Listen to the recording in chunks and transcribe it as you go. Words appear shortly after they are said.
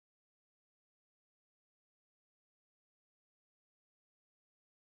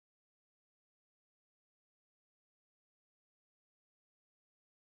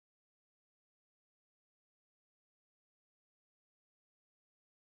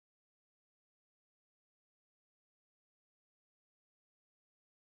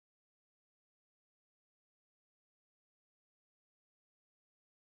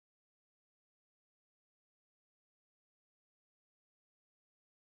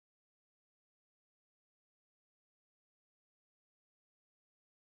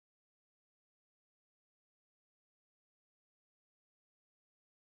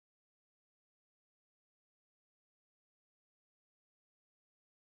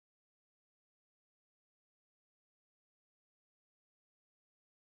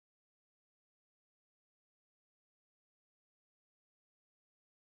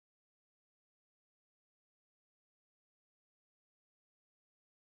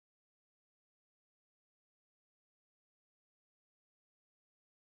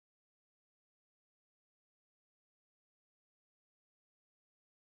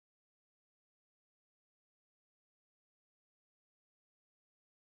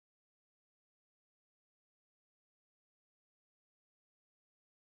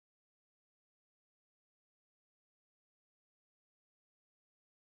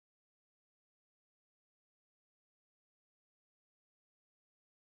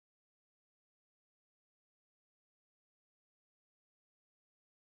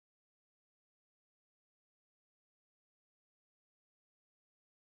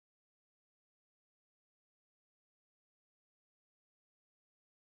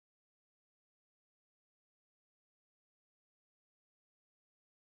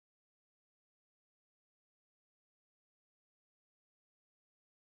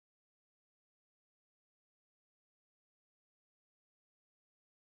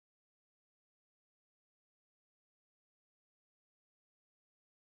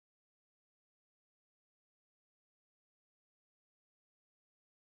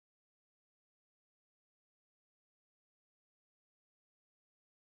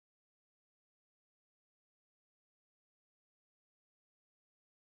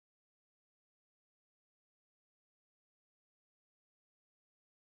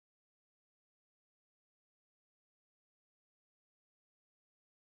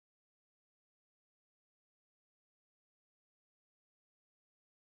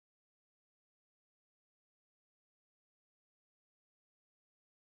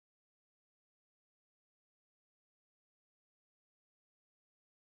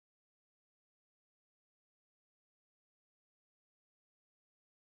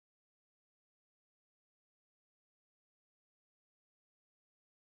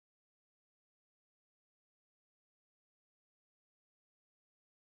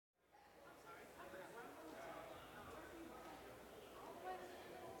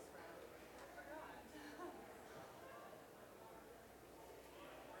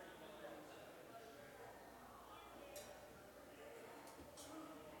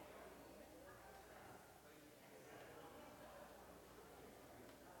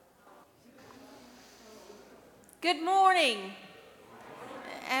Good morning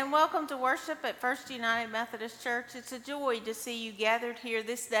and welcome to worship at First United Methodist Church. It's a joy to see you gathered here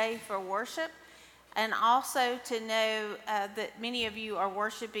this day for worship and also to know that many of you are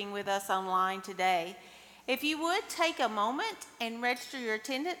worshiping with us online today. If you would take a moment and register your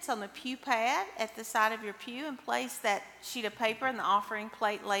attendance on the pew pad at the side of your pew and place that sheet of paper in the offering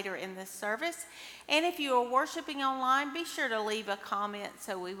plate later in this service. And if you are worshiping online, be sure to leave a comment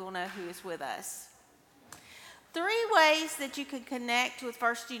so we will know who is with us. 3 ways that you can connect with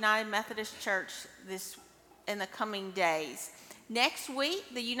First United Methodist Church in the coming days. Next week,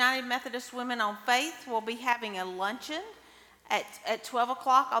 the United Methodist Women on Faith will be having a luncheon at 12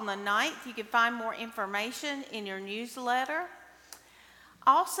 o'clock on the 9th. You can find more information in your newsletter.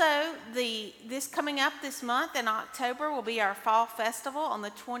 Also, this coming up this month in October will be our Fall Festival on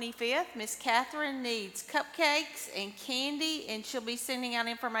the 25th. Miss Catherine needs cupcakes and candy, and she'll be sending out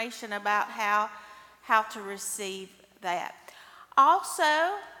information about how to receive that. Also,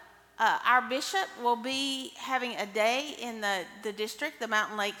 our bishop will be having a day in the district, the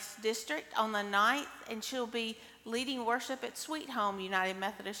Mountain Lakes district, on the 9th, and she'll be leading worship at Sweet Home United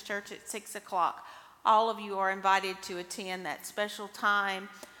Methodist Church at 6 o'clock. All of you are invited to attend that special time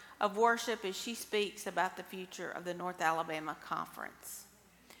of worship as she speaks about the future of the North Alabama Conference.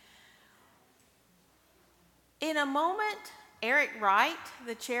 In a moment, Eric Wright,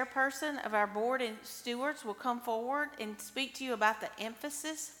 the chairperson of our board and stewards, will come forward and speak to you about the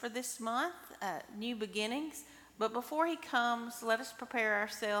emphasis for this month, New Beginnings. But before he comes, let us prepare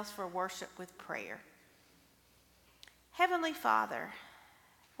ourselves for worship with prayer. Heavenly Father,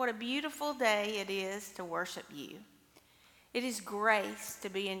 what a beautiful day it is to worship you. It is grace to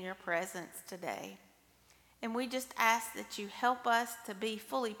be in your presence today. And we just ask that you help us to be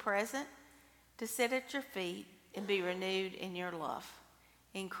fully present, to sit at your feet, and be renewed in your love.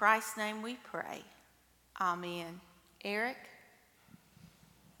 In Christ's name we pray. Amen. Eric?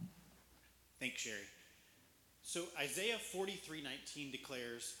 Thanks, Sherry. So Isaiah 43:19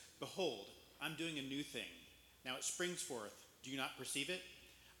 declares, "Behold, I'm doing a new thing. Now it springs forth. Do you not perceive it?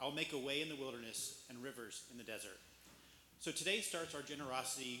 I will make a way in the wilderness and rivers in the desert." So today starts our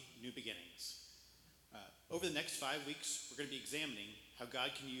Generosity New Beginnings. Over the next 5 weeks, we're going to be examining how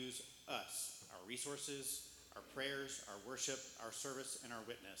God can use us, our resources, our prayers, our worship, our service, and our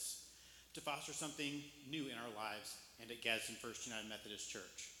witness to foster something new in our lives and at Gadsden First United Methodist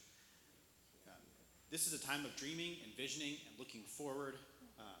Church. This is a time of dreaming and visioning and looking forward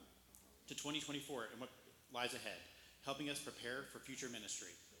to 2024 and what lies ahead, helping us prepare for future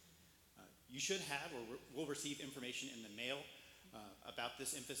ministry. You should have or will receive information in the mail about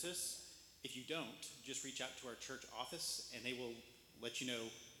this emphasis. If you don't, just reach out to our church office and they will let you know.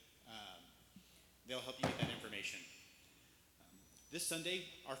 They'll help you get that information. This Sunday,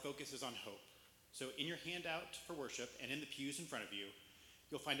 our focus is on hope. So in your handout for worship and in the pews in front of you,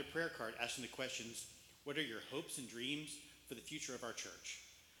 you'll find a prayer card asking the questions, what are your hopes and dreams for the future of our church?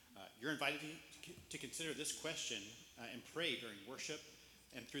 You're invited to consider this question and pray during worship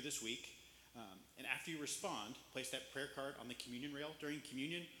and through this week. And after you respond, place that prayer card on the communion rail during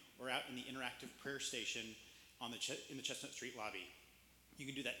communion or out in the interactive prayer station in the Chestnut Street lobby. You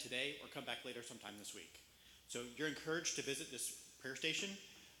can do that today or come back later sometime this week. So you're encouraged to visit this prayer station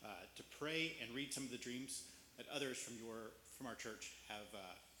to pray and read some of the dreams that others from our church have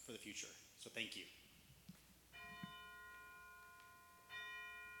for the future. So thank you.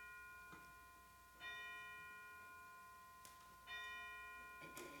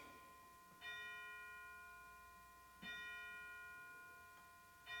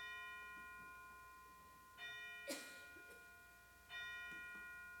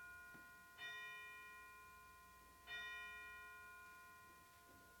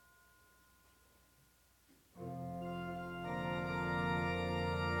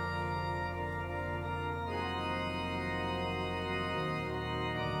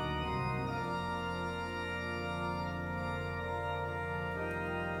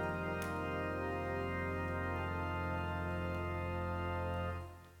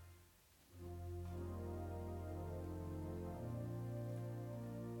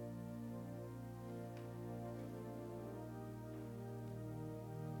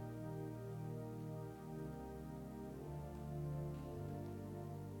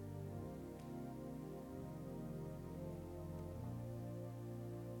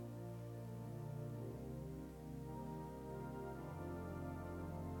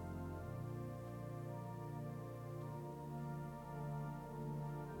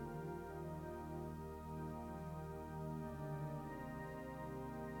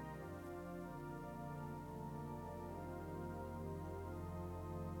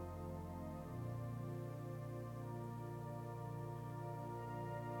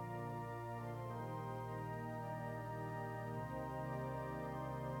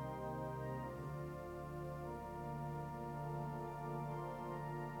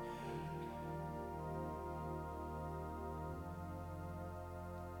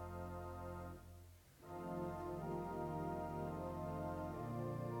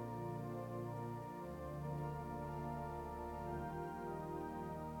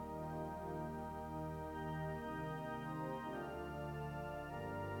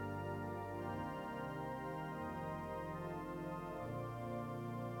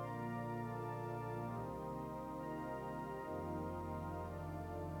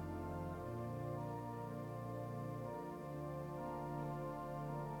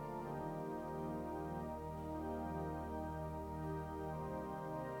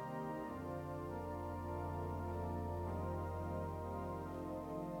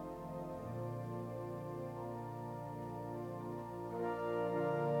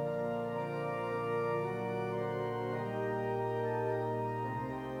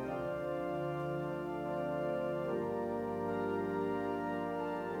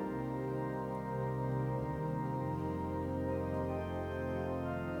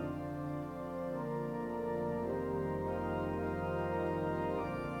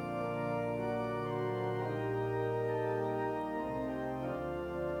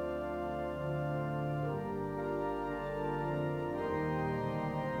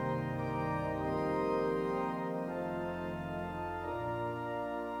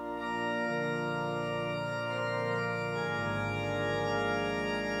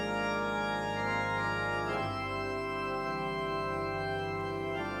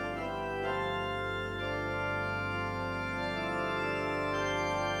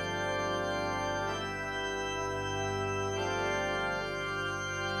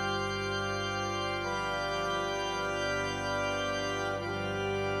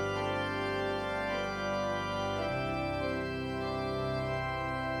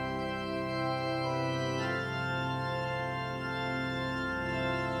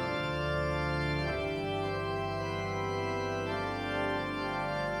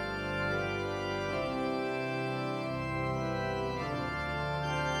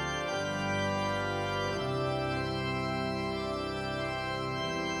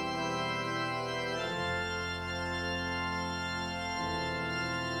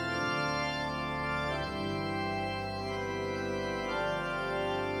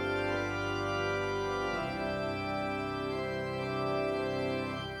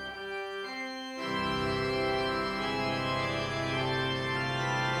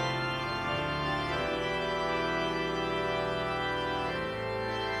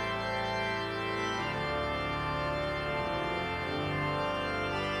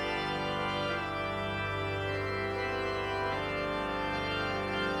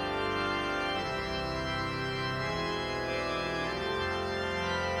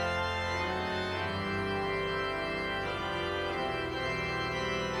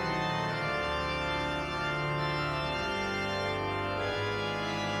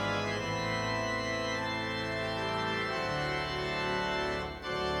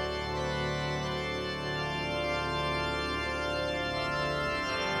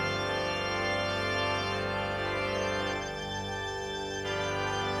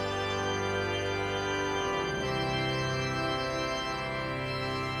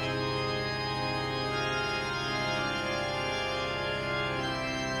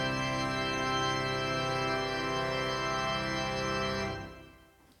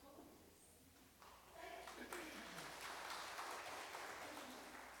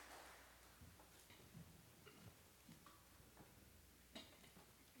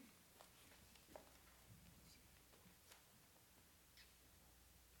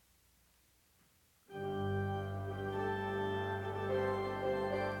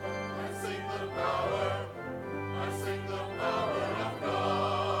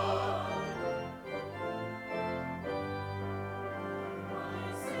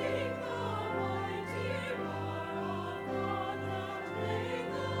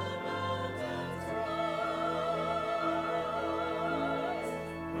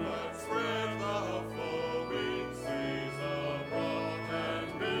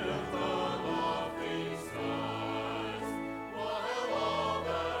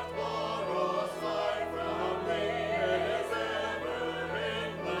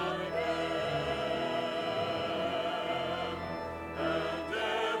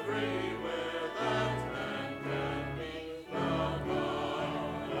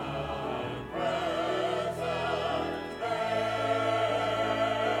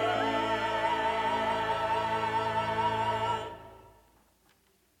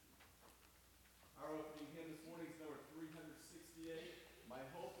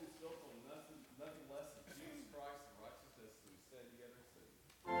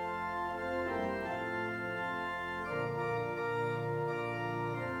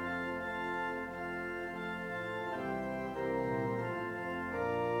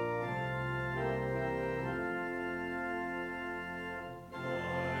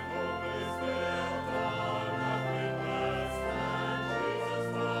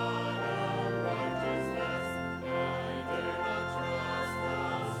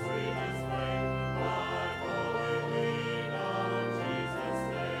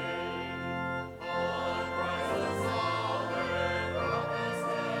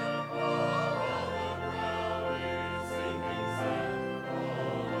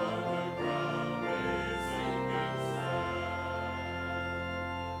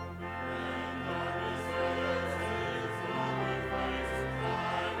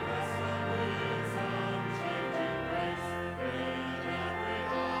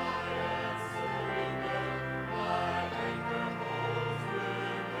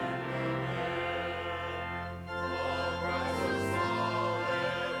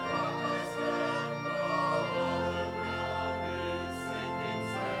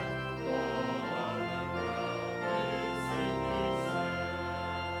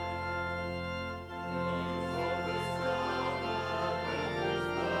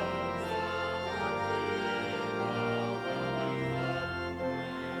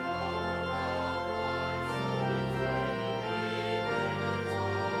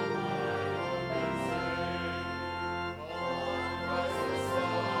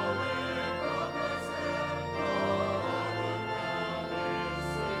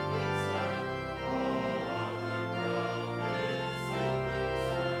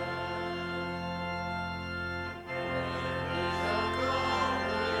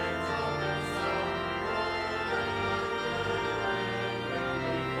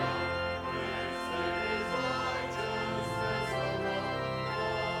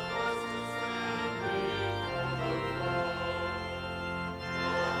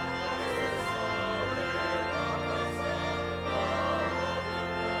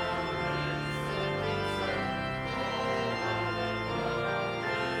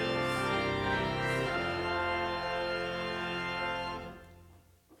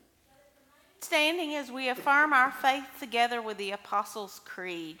 Standing as we affirm our faith together with the Apostles'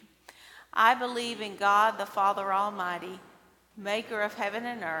 Creed. I believe in God the Father Almighty, maker of heaven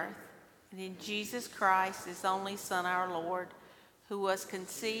and earth, and in Jesus Christ, his only Son, our Lord, who was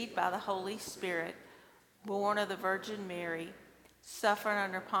conceived by the Holy Spirit, born of the Virgin Mary, suffered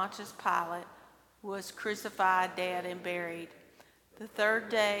under Pontius Pilate, was crucified, dead, and buried. The third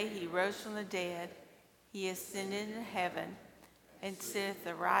day he rose from the dead. He ascended into heaven and sitteth at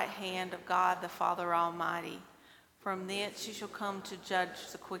the right hand of God the Father Almighty. From thence he shall come to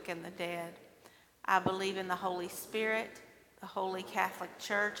judge the quick and the dead. I believe in the Holy Spirit, the Holy Catholic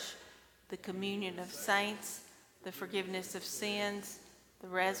Church, the communion of saints, the forgiveness of sins, the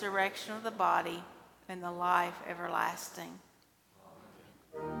resurrection of the body, and the life everlasting.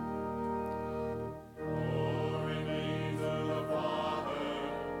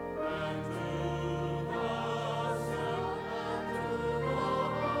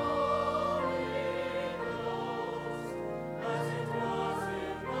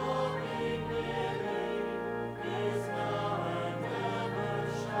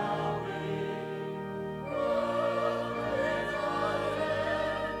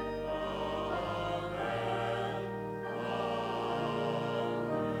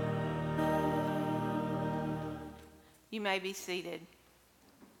 You may be seated.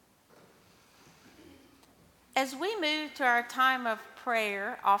 As we move to our time of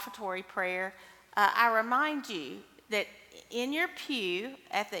prayer, offertory prayer, I remind you that in your pew,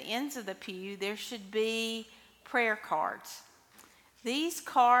 at the ends of the pew, there should be prayer cards. These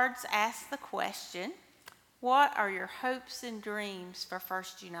cards ask the question, what are your hopes and dreams for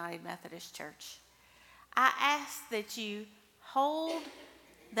First United Methodist Church? I ask that you hold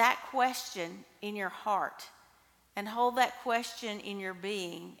that question in your heart and hold that question in your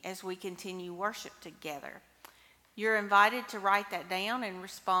being as we continue worship together. You're invited to write that down and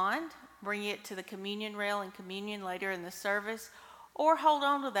respond. Bring it to the communion rail and communion later in the service, or hold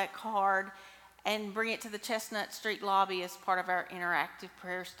on to that card and bring it to the Chestnut Street lobby as part of our interactive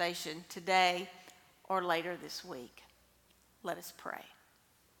prayer station today or later this week. Let us pray.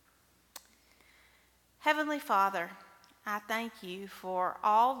 Heavenly Father, I thank you for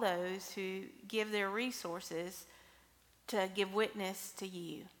all those who give their resources to give witness to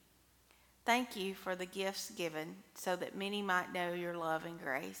you. Thank you for the gifts given so that many might know your love and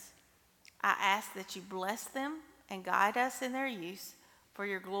grace. I ask that you bless them and guide us in their use for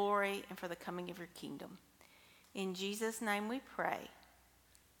your glory and for the coming of your kingdom. In Jesus' name we pray.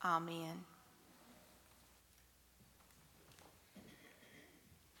 Amen.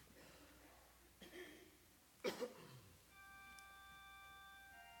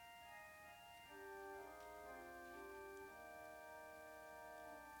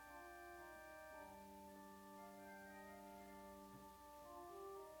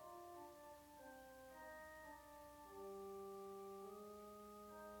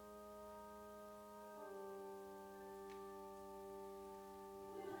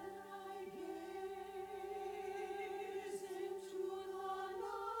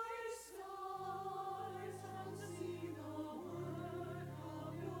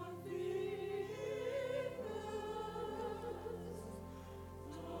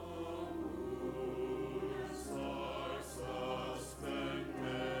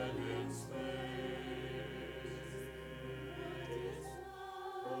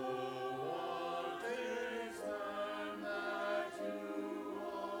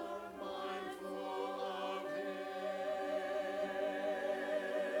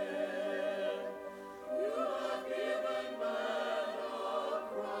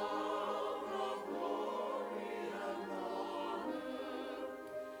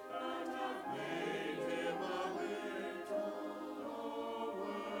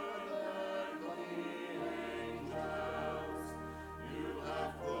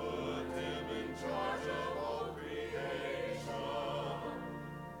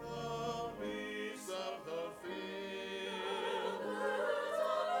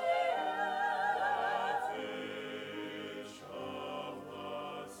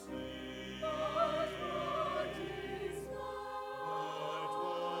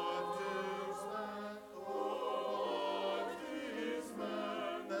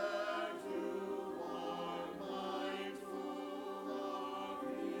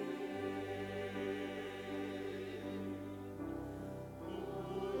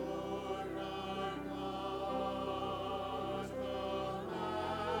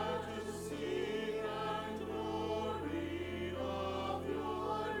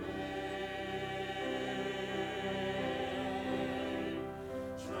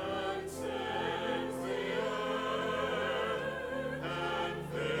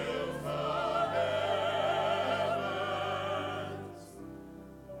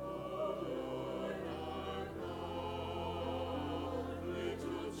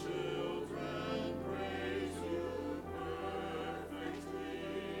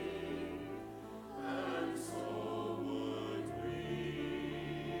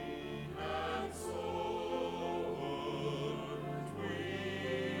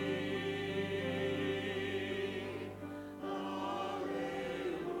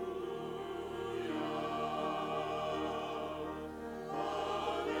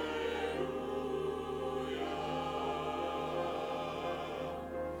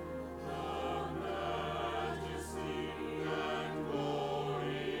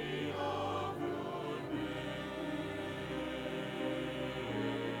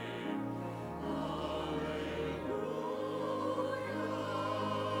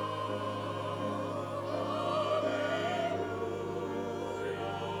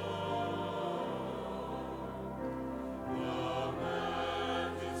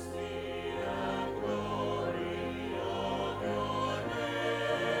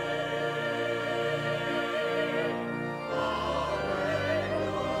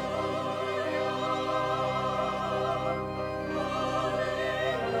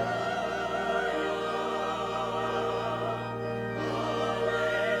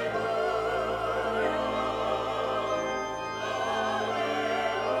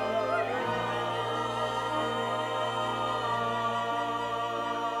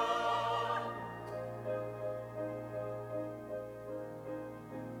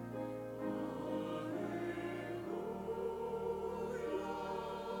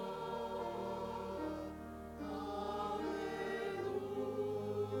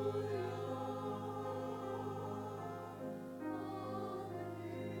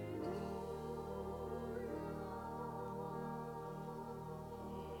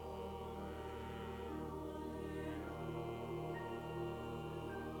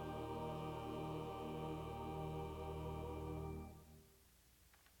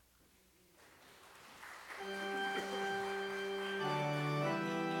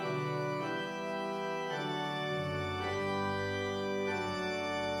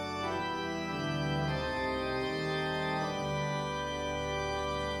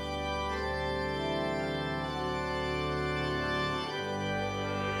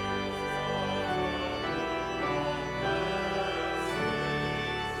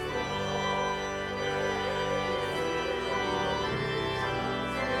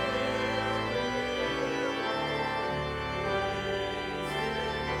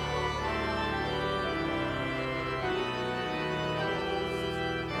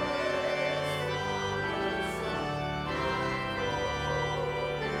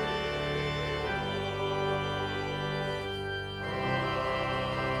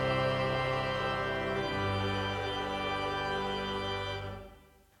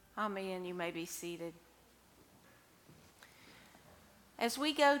 Amen. You may be seated. As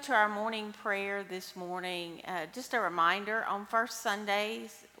we go to our morning prayer this morning, just a reminder, on first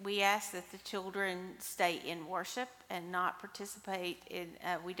Sundays, we ask that the children stay in worship and not participate in,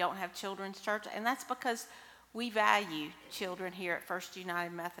 we don't have children's church, and that's because we value children here at First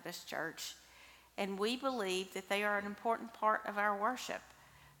United Methodist Church, and we believe that they are an important part of our worship.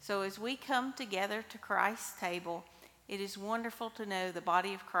 So as we come together to Christ's table, it is wonderful to know the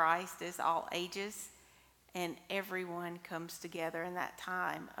body of Christ is all ages, and everyone comes together in that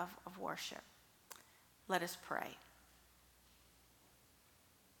time of worship. Let us pray.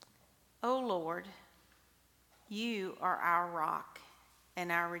 O Lord, you are our rock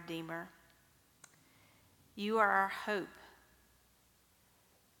and our Redeemer. You are our hope,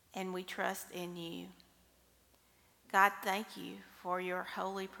 and we trust in you. God, thank you for your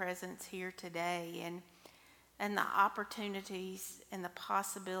holy presence here today and the opportunities and the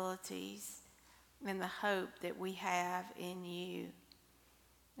possibilities and the hope that we have in you.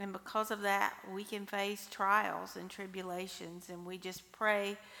 And because of that, we can face trials and tribulations, and we just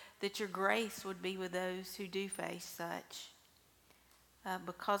pray that your grace would be with those who do face such.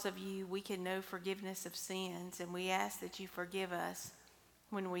 Because of you, we can know forgiveness of sins, and we ask that you forgive us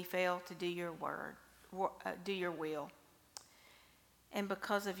when we fail to do your will. And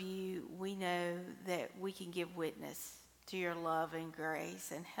because of you, we know that we can give witness to your love and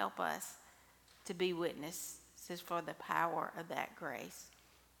grace, and help us to be witnesses for the power of that grace.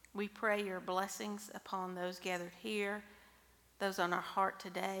 We pray your blessings upon those gathered here, those on our heart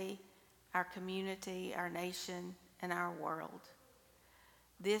today, our community, our nation, and our world.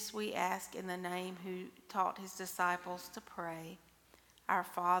 This we ask in the name who taught his disciples to pray. Our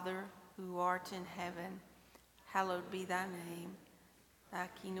Father, who art in heaven, hallowed be thy name. Thy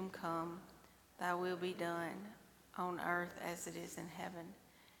kingdom come, thy will be done, on earth as it is in heaven.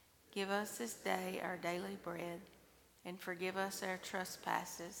 Give us this day our daily bread, and forgive us our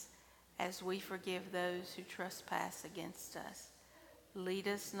trespasses, as we forgive those who trespass against us. Lead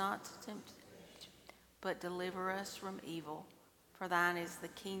us not to temptation, but deliver us from evil. For thine is the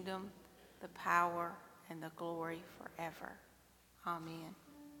kingdom, the power, and the glory forever. Amen.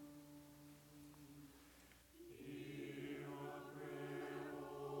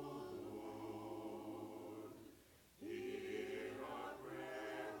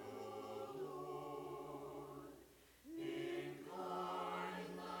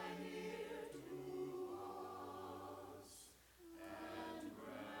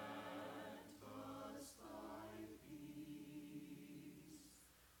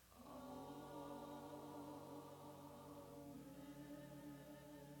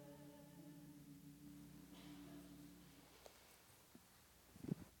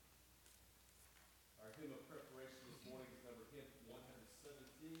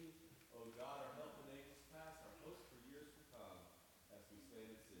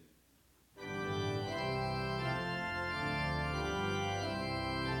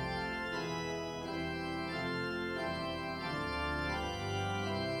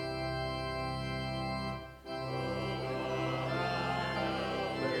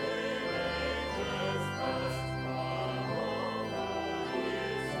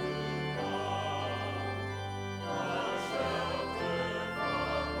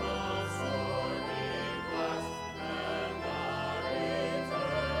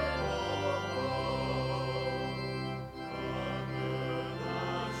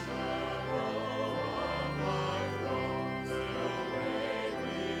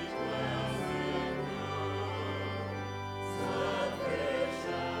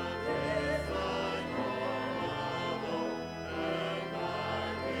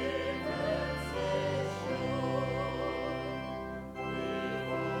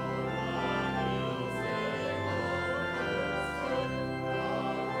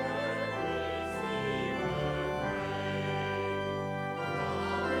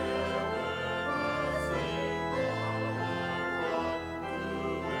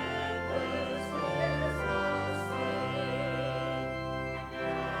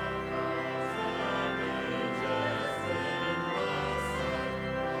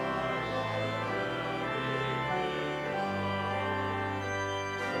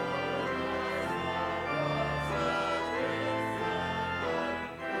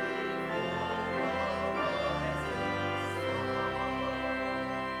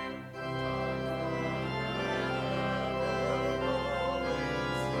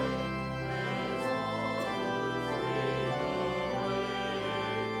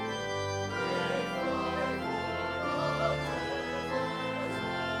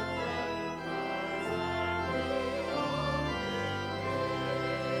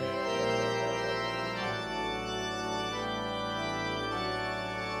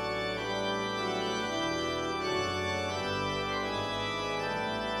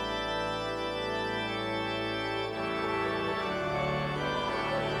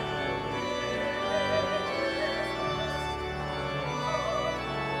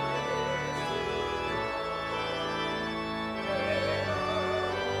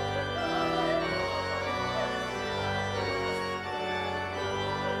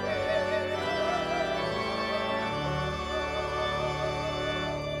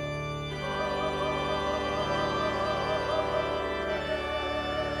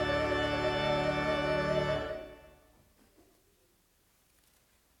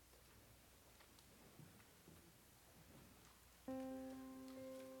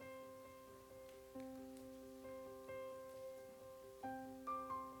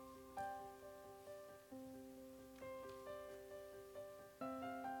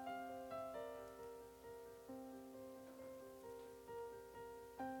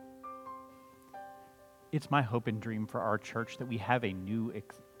 it's my hope and dream for our church that we have a new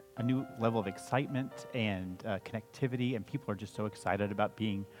level of excitement and connectivity, and people are just so excited about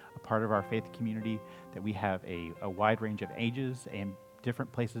being a part of our faith community that we have a wide range of ages and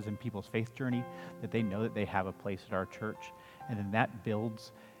different places in people's faith journey, that they know that they have a place at our church, and then that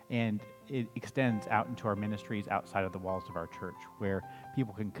builds and it extends out into our ministries outside of the walls of our church, where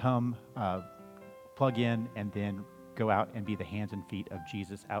people can come, plug in, and then go out and be the hands and feet of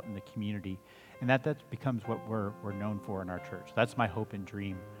Jesus out in the community. And that becomes what we're known for in our church. That's my hope and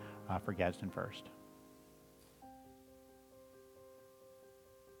dream for Gadsden First.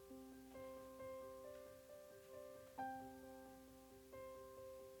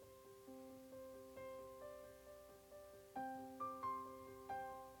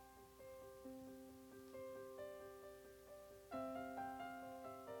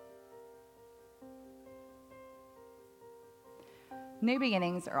 New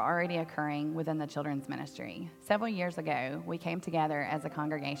beginnings are already occurring within the children's ministry. Several years ago, we came together as a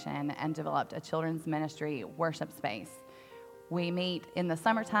congregation and developed a children's ministry worship space. We meet in the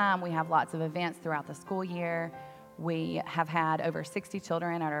summertime. We have lots of events throughout the school year. We have had over 60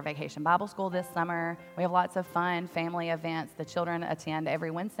 children at our vacation Bible school this summer. We have lots of fun family events. The children attend every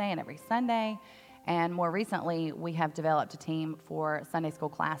Wednesday and every Sunday. And more recently, we have developed a team for Sunday school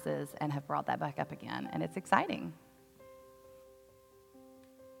classes and have brought that back up again. And it's exciting.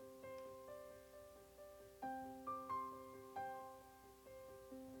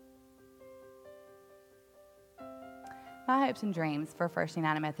 My hopes and dreams for First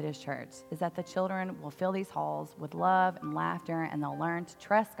United Methodist Church is that the children will fill these halls with love and laughter, and they'll learn to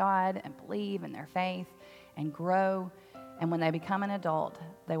trust God and believe in their faith and grow. And when they become an adult,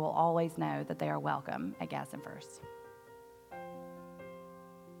 they will always know that they are welcome at Gadsden First.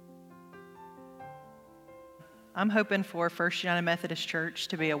 I'm hoping for First United Methodist Church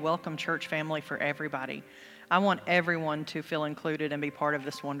to be a welcome church family for everybody. I want everyone to feel included and be part of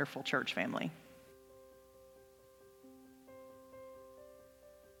this wonderful church family.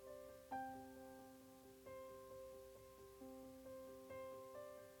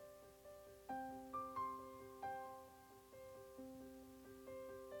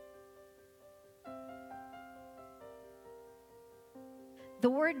 The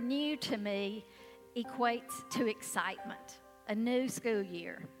word new to me equates to excitement. A new school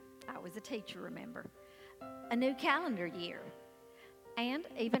year. I was a teacher, remember. A new calendar year. And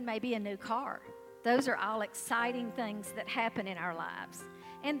even maybe a new car. Those are all exciting things that happen in our lives.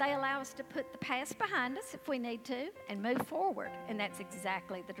 And they allow us to put the past behind us if we need to and move forward. And that's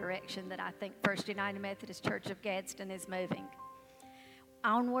exactly the direction that I think First United Methodist Church of Gadsden is moving.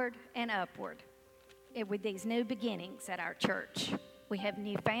 Onward and upward with these new beginnings at our church. We have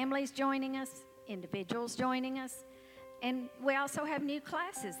new families joining us, individuals joining us, and we also have new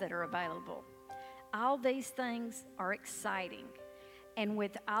classes that are available. All these things are exciting. And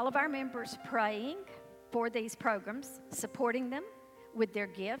with all of our members praying for these programs, supporting them with their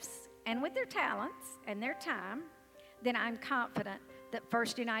gifts and with their talents and their time, then I'm confident that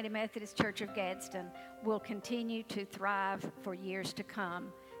First United Methodist Church of Gadsden will continue to thrive for years to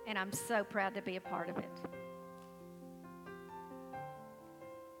come. And I'm so proud to be a part of it.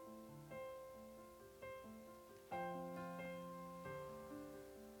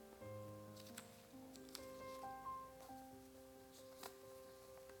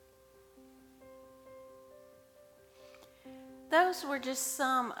 Those were just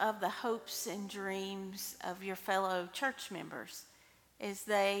some of the hopes and dreams of your fellow church members as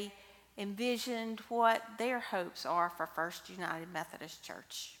they envisioned what their hopes are for First United Methodist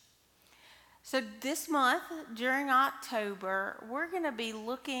Church. So this month, during October, we're going to be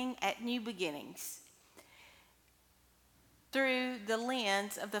looking at new beginnings through the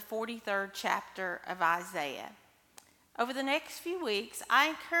lens of the 43rd chapter of Isaiah. Over the next few weeks, I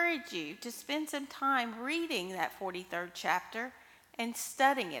encourage you to spend some time reading that 43rd chapter and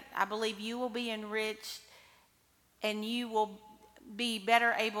studying it. I believe you will be enriched and you will be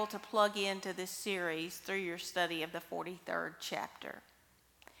better able to plug into this series through your study of the 43rd chapter.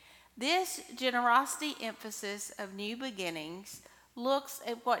 This generosity emphasis of new beginnings looks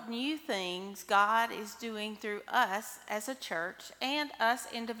at what new things God is doing through us as a church and us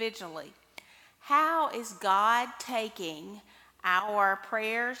individually. How is God taking our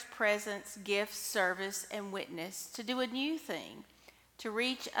prayers, presence, gifts, service, and witness to do a new thing, to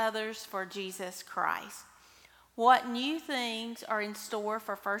reach others for Jesus Christ? What new things are in store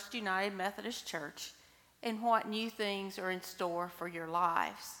for First United Methodist Church, and what new things are in store for your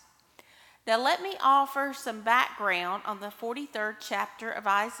lives? Now let me offer some background on the 43rd chapter of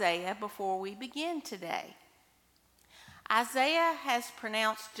Isaiah before we begin today. Isaiah has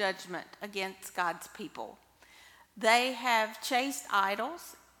pronounced judgment against God's people. They have chased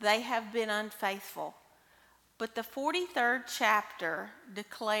idols. They have been unfaithful. But the 43rd chapter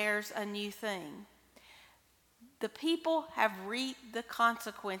declares a new thing. The people have reaped the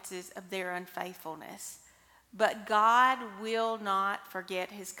consequences of their unfaithfulness, but God will not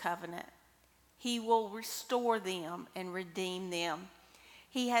forget his covenant. He will restore them and redeem them.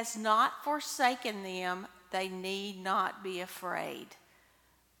 He has not forsaken them. They need not be afraid.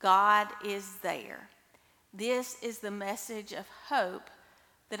 God is there. This is the message of hope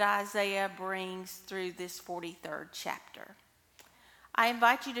that Isaiah brings through this 43rd chapter. I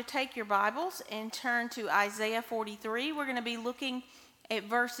invite you to take your Bibles and turn to Isaiah 43. We're going to be looking at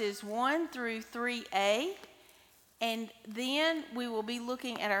verses 1 through 3a, and then we will be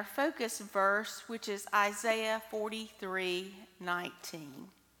looking at our focus verse, which is Isaiah 43:19.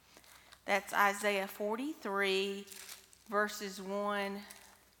 That's Isaiah 43, verses 1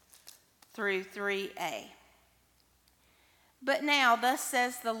 through 3a. But now, thus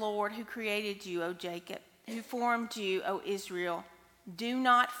says the Lord who created you, O Jacob, who formed you, O Israel. Do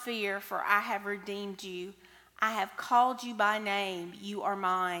not fear, for I have redeemed you. I have called you by name. You are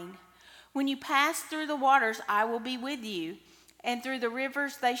mine. When you pass through the waters, I will be with you, and through the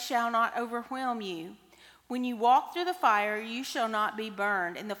rivers they shall not overwhelm you. When you walk through the fire, you shall not be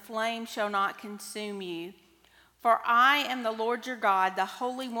burned, and the flame shall not consume you. For I am the Lord your God, the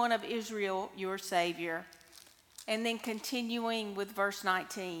Holy One of Israel, your Savior. And then continuing with verse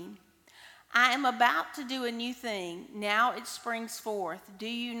 19. I am about to do a new thing. Now it springs forth. Do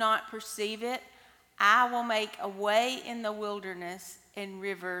you not perceive it? I will make a way in the wilderness and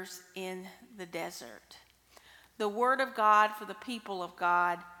rivers in the desert. The word of God for the people of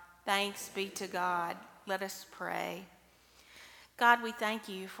God. Thanks be to God. Let us pray. God, we thank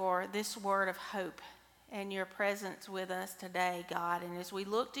you for this word of hope and your presence with us today, God. And as we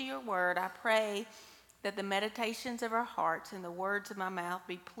look to your word, I pray that the meditations of our hearts and the words of my mouth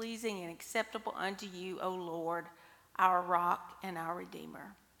be pleasing and acceptable unto you, O Lord, our rock and our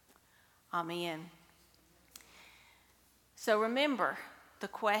Redeemer. Amen. So remember the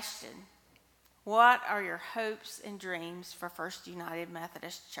question, what are your hopes and dreams for First United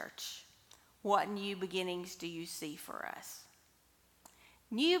Methodist Church? What new beginnings do you see for us?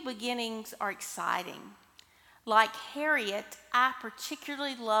 New beginnings are exciting. Like Harriet, I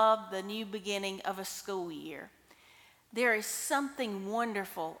particularly love the new beginning of a school year. There is something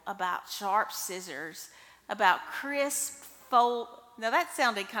wonderful about sharp scissors, about crisp fold. Now that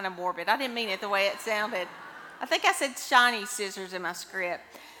sounded kind of morbid. I didn't mean it the way it sounded. I think I said shiny scissors in my script.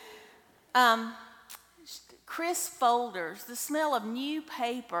 Crisp folders, the smell of new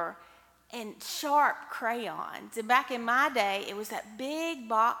paper, and sharp crayons. And back in my day, it was that big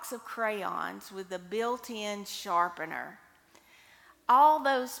box of crayons with the built-in sharpener. All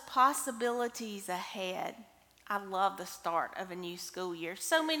those possibilities ahead. I love the start of a new school year.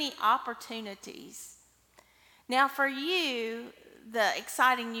 So many opportunities. Now for you, the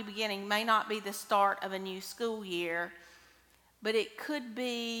exciting new beginning may not be the start of a new school year, but it could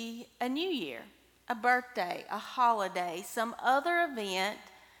be a new year, a birthday, a holiday, some other event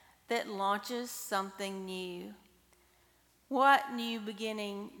that launches something new. What new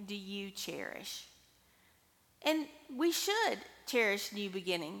beginning do you cherish? And we should cherish new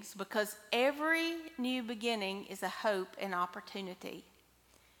beginnings because every new beginning is a hope and opportunity.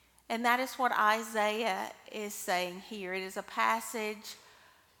 And that is what Isaiah is saying here. It is a passage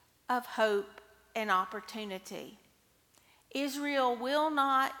of hope and opportunity. Israel will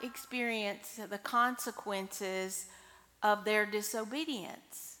not experience the consequences of their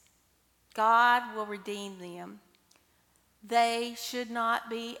disobedience. God will redeem them. They should not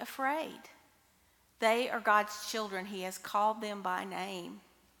be afraid. They are God's children. He has called them by name.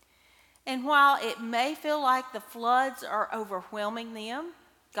 And while it may feel like the floods are overwhelming them,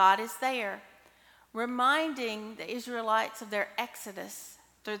 God is there, reminding the Israelites of their exodus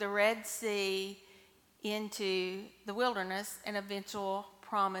through the Red Sea into the wilderness and eventual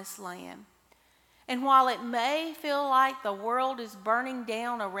promised land. And while it may feel like the world is burning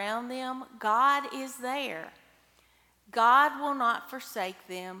down around them, God is there. God will not forsake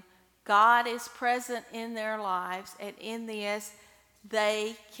them. God is present in their lives, and in this,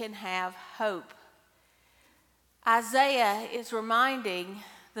 they can have hope. Isaiah is reminding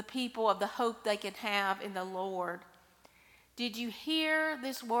the people of the hope they can have in the Lord. Did you hear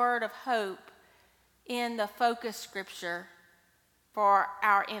this word of hope in the focus scripture for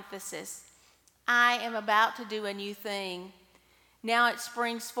our emphasis? I am about to do a new thing. Now it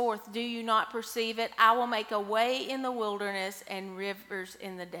springs forth. Do you not perceive it? I will make a way in the wilderness and rivers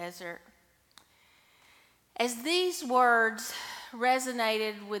in the desert. As these words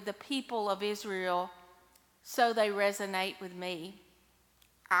resonated with the people of Israel, so they resonate with me.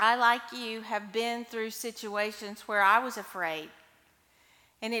 I, like you, have been through situations where I was afraid,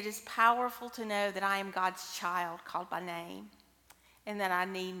 and it is powerful to know that I am God's child called by name, and that I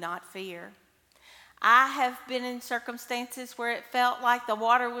need not fear. I have been in circumstances where it felt like the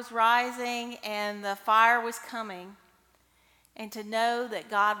water was rising and the fire was coming, and to know that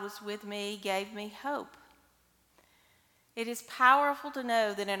God was with me gave me hope. It is powerful to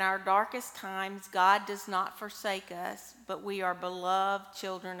know that in our darkest times, God does not forsake us, but we are beloved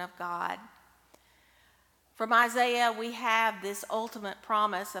children of God. From Isaiah, we have this ultimate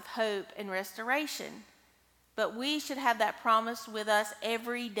promise of hope and restoration, but we should have that promise with us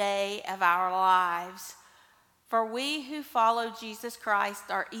every day of our lives. For we who follow Jesus Christ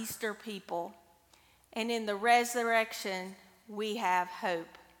are Easter people, and in the resurrection, we have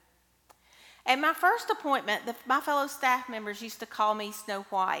hope. At my first appointment, my fellow staff members used to call me Snow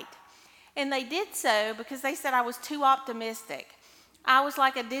White. And they did so because they said I was too optimistic. I was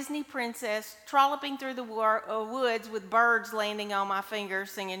like a Disney princess trolloping through the woods with birds landing on my fingers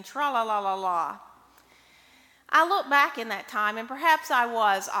singing tra-la-la-la-la. I look back in that time and perhaps I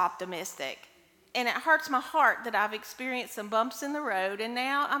was optimistic. And it hurts my heart that I've experienced some bumps in the road and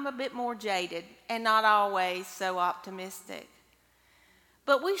now I'm a bit more jaded and not always so optimistic.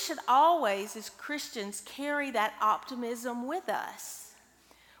 But we should always, as Christians, carry that optimism with us.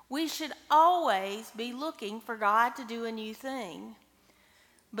 We should always be looking for God to do a new thing.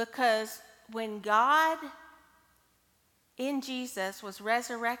 Because when God in Jesus was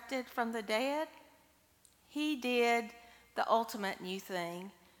resurrected from the dead, he did the ultimate new thing,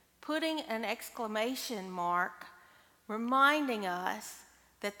 putting an exclamation mark, reminding us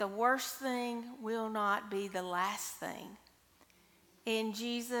that the worst thing will not be the last thing. In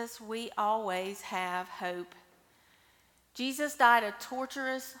Jesus, we always have hope. Jesus died a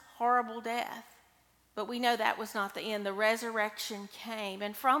torturous, horrible death, but we know that was not the end. The resurrection came,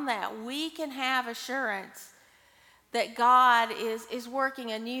 and from that, we can have assurance that God is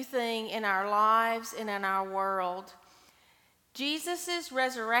working a new thing in our lives and in our world. Jesus'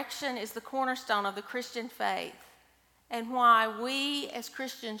 resurrection is the cornerstone of the Christian faith, and why we as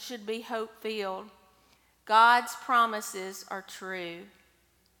Christians should be hope-filled. God's promises are true.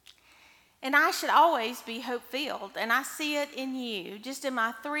 And I should always be hope-filled, and I see it in you. Just in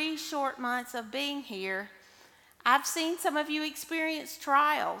my 3 short months of being here, I've seen some of you experience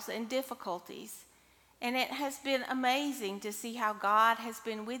trials and difficulties, and it has been amazing to see how God has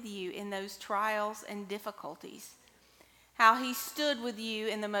been with you in those trials and difficulties, how he stood with you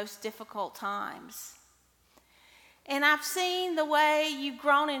in the most difficult times. And I've seen the way you've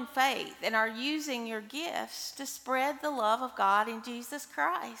grown in faith and are using your gifts to spread the love of God in Jesus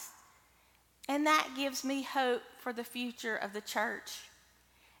Christ. And that gives me hope for the future of the church.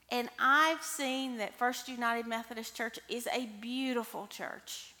 And I've seen that First United Methodist Church is a beautiful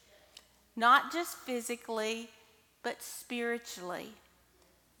church, not just physically, but spiritually.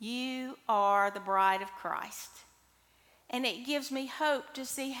 You are the bride of Christ. And it gives me hope to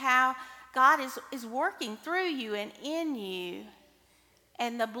see how God is working through you and in you,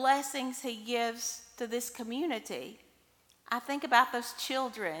 and the blessings he gives to this community. I think about those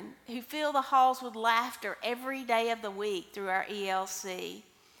children who fill the halls with laughter every day of the week through our ELC.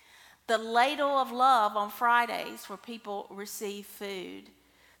 The ladle of love on Fridays where people receive food.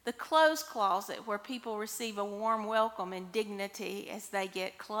 The clothes closet where people receive a warm welcome and dignity as they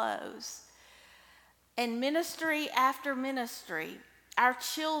get clothes. And ministry after ministry, our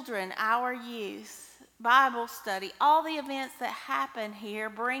children, our youth, Bible study, all the events that happen here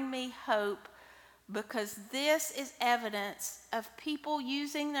bring me hope, because this is evidence of people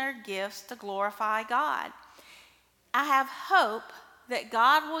using their gifts to glorify God. I have hope that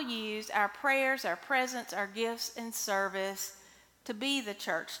God will use our prayers, our presence, our gifts, and service to be the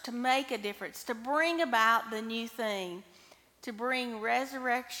church, to make a difference, to bring about the new thing, to bring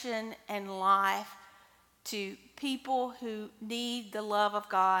resurrection and life to people who need the love of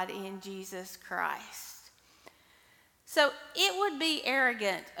God in Jesus Christ. So it would be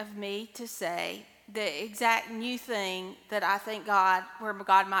arrogant of me to say the exact new thing that I think where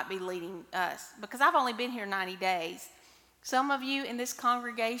God might be leading us, because I've only been here 90 days. Some of you in this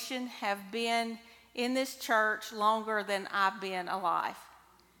congregation have been in this church longer than I've been alive.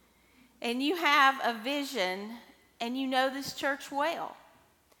 And you have a vision, and you know this church well.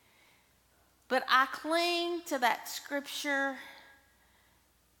 But I cling to that scripture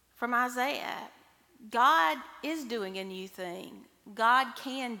from Isaiah. God is doing a new thing. God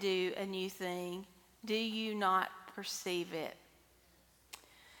can do a new thing. Do you not perceive it?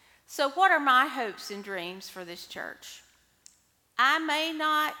 So, what are my hopes and dreams for this church? I may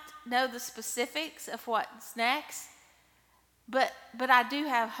not know the specifics of what's next, but I do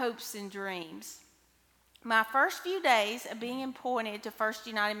have hopes and dreams. My first few days of being appointed to First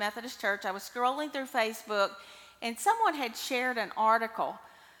United Methodist Church, I was scrolling through Facebook, and someone had shared an article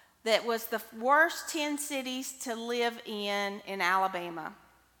that was the worst 10 cities to live in Alabama.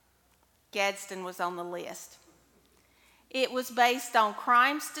 Gadsden was on the list. It was based on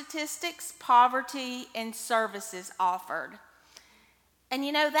crime statistics, poverty, and services offered. And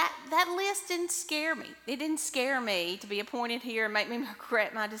you know, that list didn't scare me. It didn't scare me to be appointed here and make me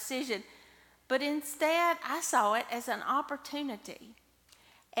regret my decision. But instead, I saw it as an opportunity.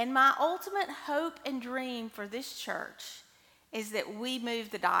 And my ultimate hope and dream for this church is that we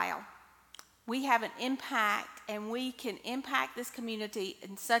move the dial. We have an impact, and we can impact this community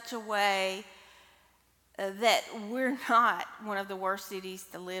in such a way that we're not one of the worst cities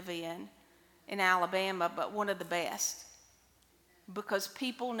to live in Alabama, but one of the best. Because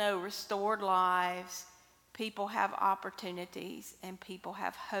people know restored lives, people have opportunities, and people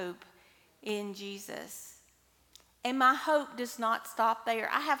have hope in Jesus. And my hope does not stop there.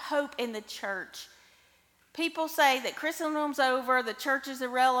 I have hope in the church. People say that Christendom's over, the church is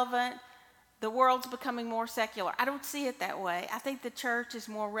irrelevant, the world's becoming more secular. I don't see it that way. I think the church is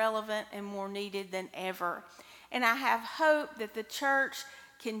more relevant and more needed than ever. And I have hope that the church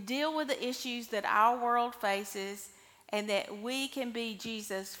can deal with the issues that our world faces, and that we can be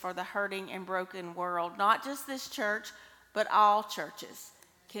Jesus for the hurting and broken world. Not just this church, but all churches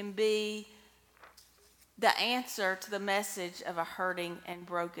can be the answer to the message of a hurting and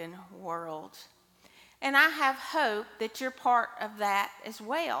broken world. And I have hope that you're part of that as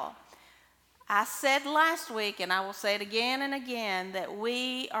well. I said last week, and I will say it again and again, that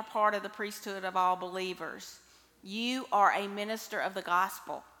we are part of the priesthood of all believers. You are a minister of the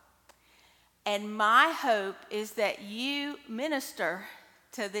gospel. And my hope is that you minister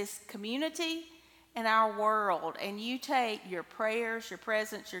to this community and our world, and you take your prayers, your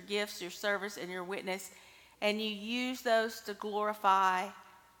presence, your gifts, your service, and your witness, and you use those to glorify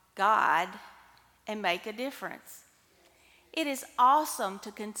God and make a difference. It is awesome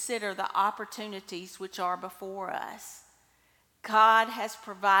to consider the opportunities which are before us. God has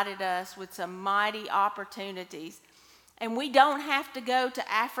provided us with some mighty opportunities. And we don't have to go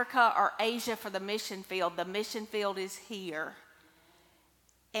to Africa or Asia for the mission field. The mission field is here.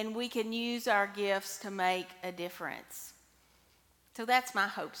 And we can use our gifts to make a difference. So that's my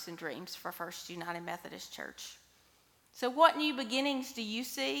hopes and dreams for First United Methodist Church. So what new beginnings do you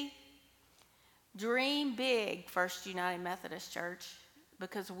see? Dream big, First United Methodist Church,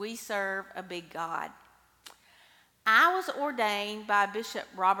 because we serve a big God. I was ordained by Bishop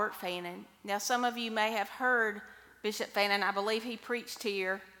Robert Fannin. Now, some of you may have heard Bishop Fannin. I believe he preached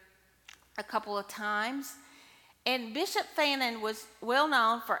here a couple of times. And Bishop Fannin was well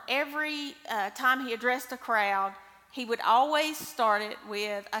known for every time he addressed a crowd, he would always start it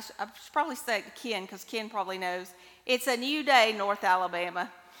with, I should probably say it to Ken, because Ken probably knows, "It's a new day, North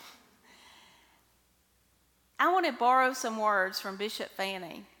Alabama." I want to borrow some words from Bishop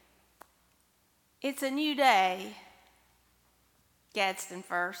Fannin. It's a new day, Gadsden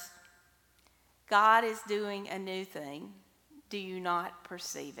First. God is doing a new thing. Do you not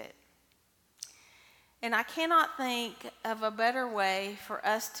perceive it? And I cannot think of a better way for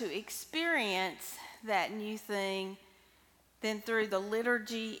us to experience that new thing than through the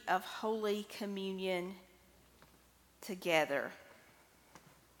liturgy of Holy Communion together.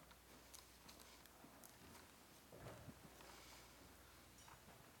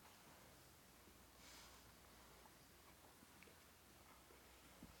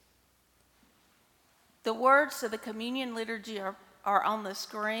 The words of the communion liturgy are on the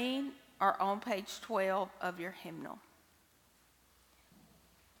screen or on page 12 of your hymnal.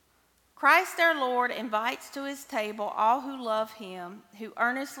 Christ our Lord invites to his table all who love him, who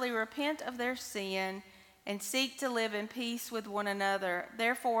earnestly repent of their sin and seek to live in peace with one another.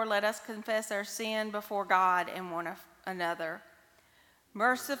 Therefore, let us confess our sin before God and one another.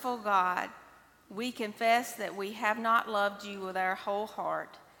 Merciful God, we confess that we have not loved you with our whole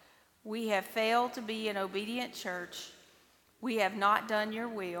heart. We have failed to be an obedient church. We have not done your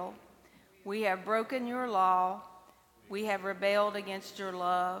will. We have broken your law. We have rebelled against your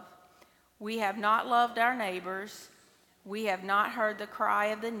love. We have not loved our neighbors. We have not heard the cry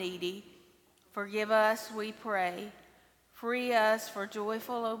of the needy. Forgive us, we pray. Free us for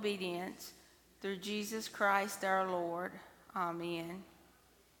joyful obedience through Jesus Christ our Lord. Amen.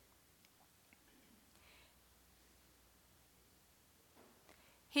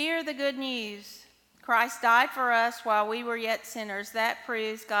 Hear the good news. Christ died for us while we were yet sinners. That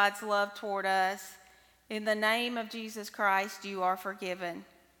proves God's love toward us. In the name of Jesus Christ, you are forgiven.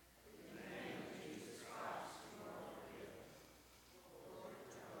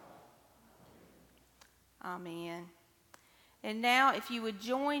 Amen. And now, if you would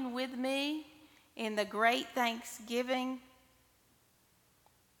join with me in the great thanksgiving.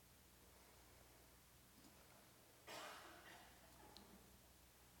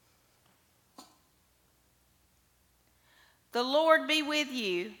 The Lord be with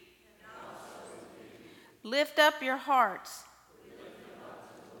you. Lift up your hearts.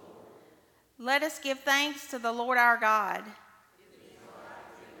 Let us give thanks to the Lord our God.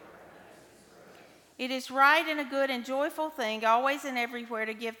 It is right and a good and joyful thing, always and everywhere,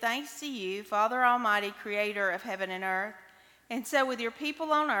 to give thanks to you, Father Almighty, creator of heaven and earth. And so with your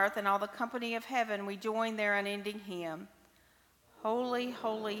people on earth and all the company of heaven, we join their unending hymn. Holy,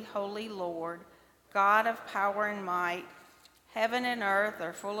 holy, holy Lord, God of power and might, heaven and earth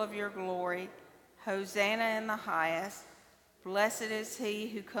are full of your glory. Hosanna in the highest. Blessed is he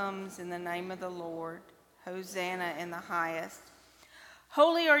who comes in the name of the Lord. Hosanna in the highest.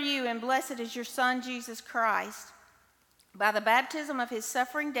 Holy are you, and blessed is your Son, Jesus Christ. By the baptism of his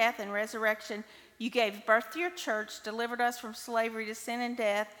suffering, death, and resurrection, you gave birth to your church, delivered us from slavery to sin and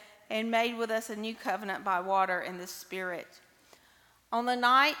death, and made with us a new covenant by water and the Spirit. On the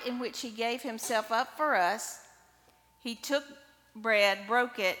night in which he gave himself up for us, he took bread,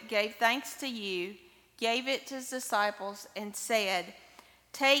 broke it, gave thanks to you, gave it to his disciples, and said,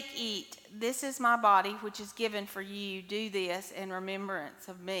 "Take, eat, this is my body, which is given for you. Do this in remembrance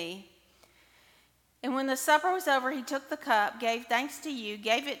of me." And when the supper was over, he took the cup, gave thanks to you,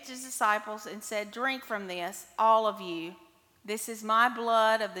 gave it to his disciples, and said, "Drink from this, all of you. This is my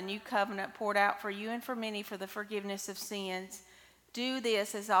blood of the new covenant, poured out for you and for many for the forgiveness of sins. Do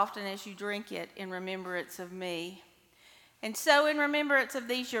this as often as you drink it in remembrance of me." And so, in remembrance of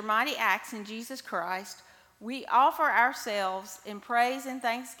these your mighty acts in Jesus Christ, we offer ourselves in praise and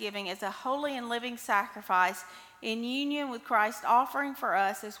thanksgiving as a holy and living sacrifice in union with Christ, offering for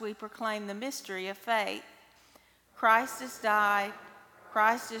us as we proclaim the mystery of faith. Christ has died,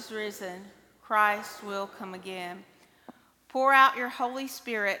 Christ is risen, Christ will come again. Pour out your Holy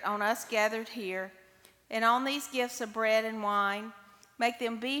Spirit on us gathered here, and on these gifts of bread and wine. Make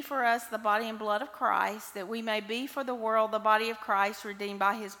them be for us the body and blood of Christ, that we may be for the world the body of Christ, redeemed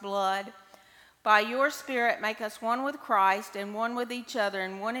by his blood. By your Spirit, make us one with Christ and one with each other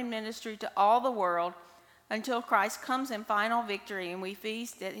and one in ministry to all the world, until Christ comes in final victory and we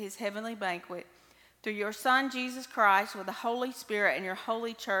feast at his heavenly banquet. Through your Son, Jesus Christ, with the Holy Spirit and your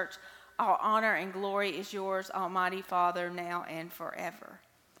holy church, all honor and glory is yours, Almighty Father, now and forever.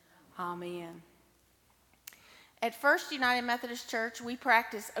 Amen. At First United Methodist Church, we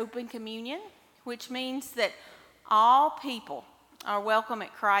practice open communion, which means that all people are welcome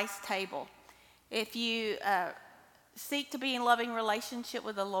at Christ's table. If you seek to be in loving relationship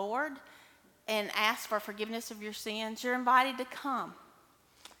with the Lord and ask for forgiveness of your sins, you're invited to come.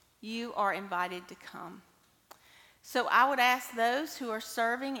 You are invited to come. So I would ask those who are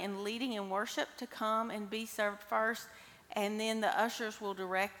serving and leading in worship to come and be served first, and then the ushers will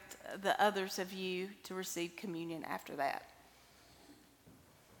direct the others of you to receive communion after that.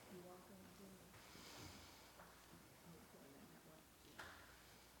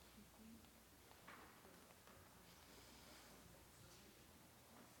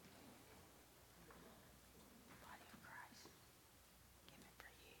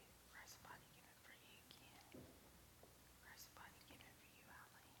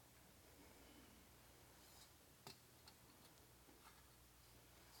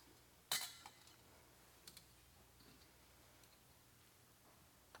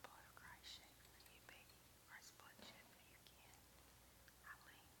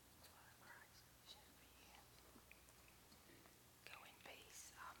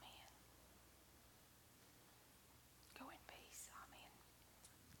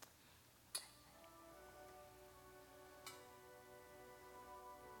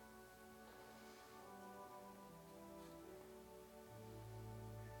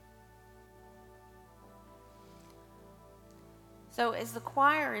 So as the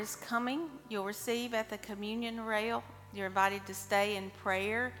choir is coming, you'll receive at the communion rail. You're invited to stay in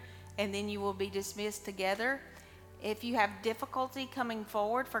prayer, and then you will be dismissed together. If you have difficulty coming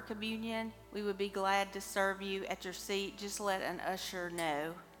forward for communion, we would be glad to serve you at your seat. Just let an usher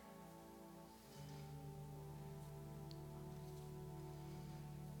know.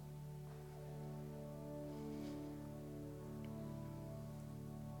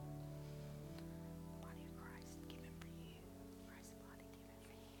 Body of Christ, given for you. Christ's body given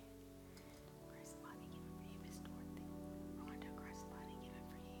for you. Christ's body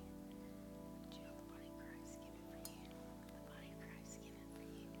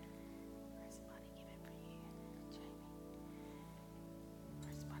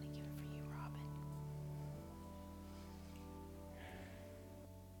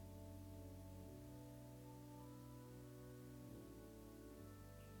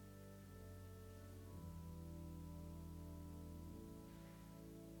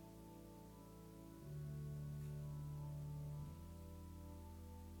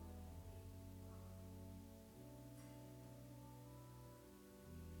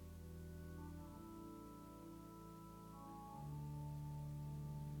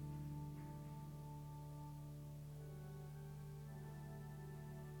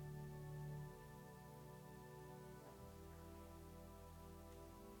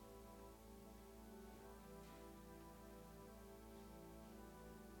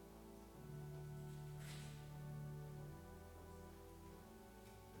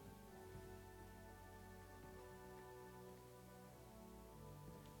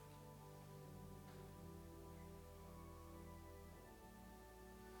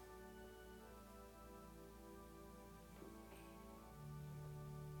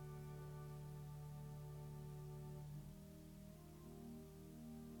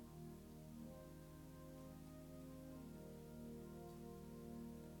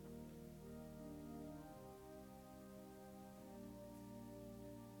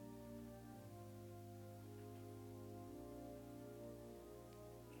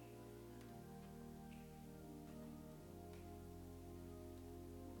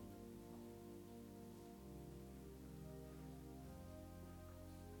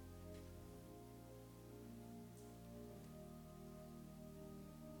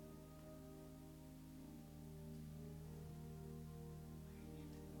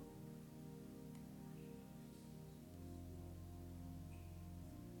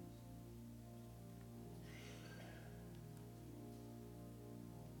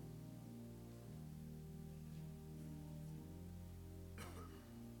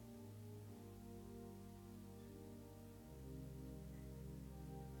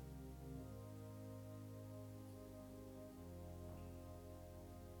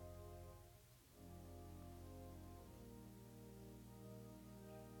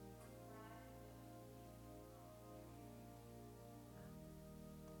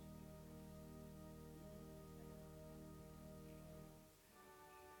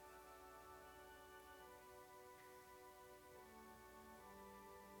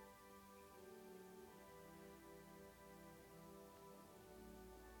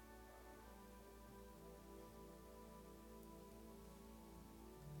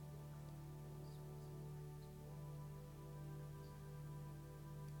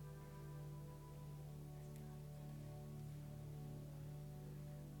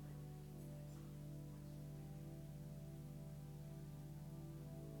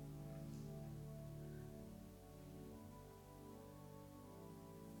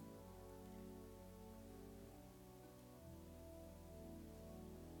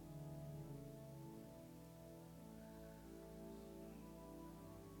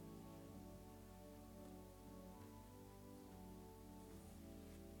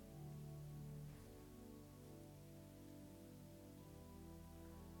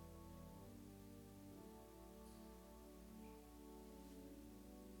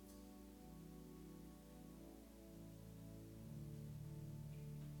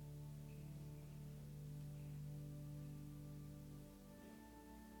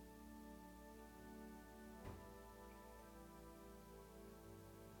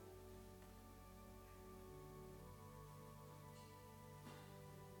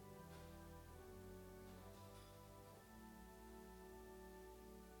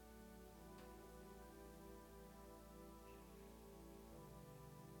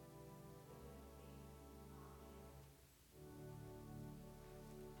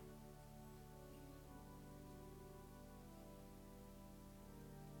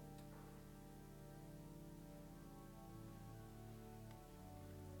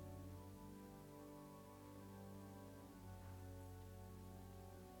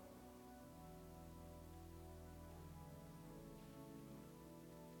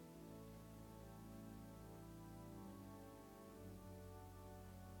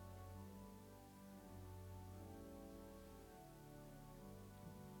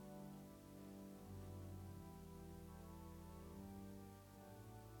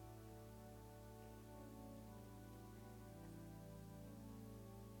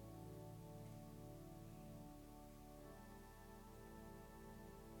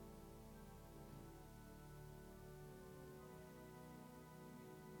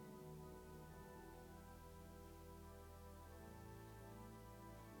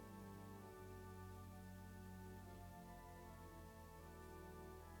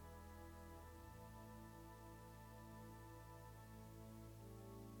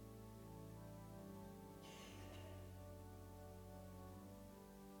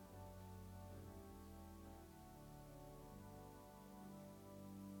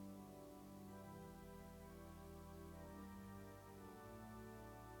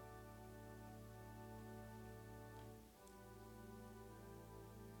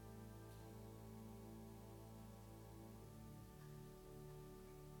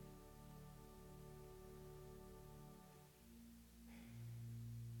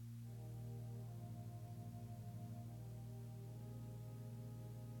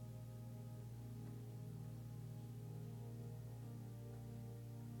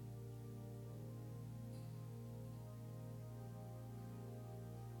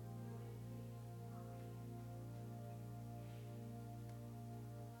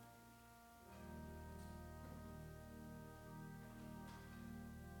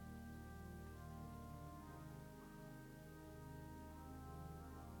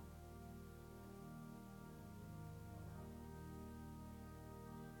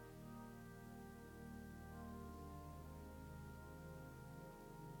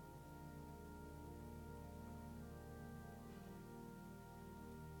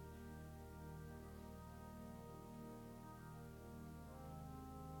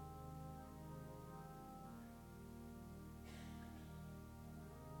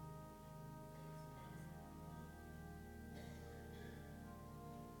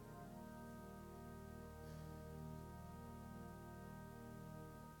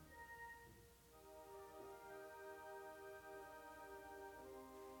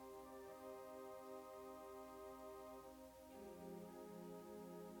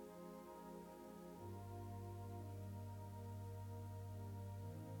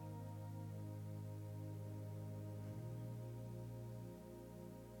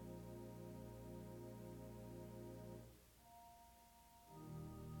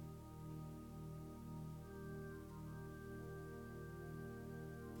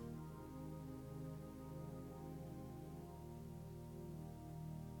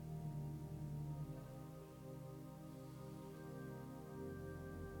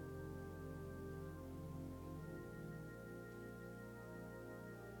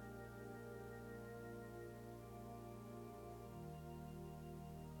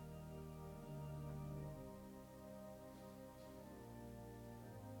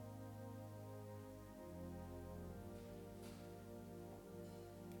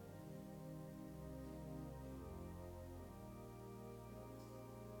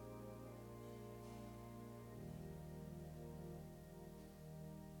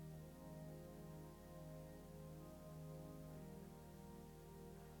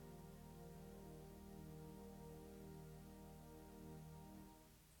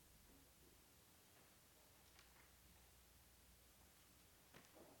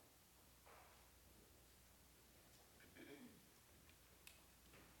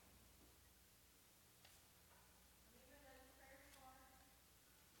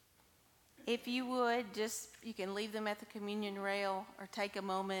If you would, you can leave them at the communion rail or take a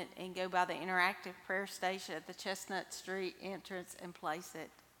moment and go by the interactive prayer station at the Chestnut Street entrance and place it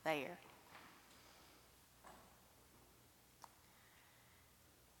there.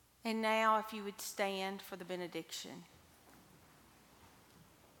 And now, if you would stand for the benediction.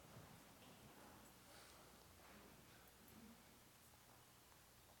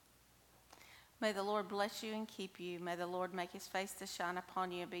 May the Lord bless you and keep you. May the Lord make his face to shine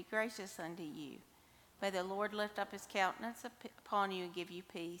upon you and be gracious unto you. May the Lord lift up his countenance upon you and give you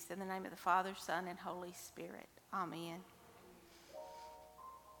peace. In the name of the Father, Son, and Holy Spirit. Amen.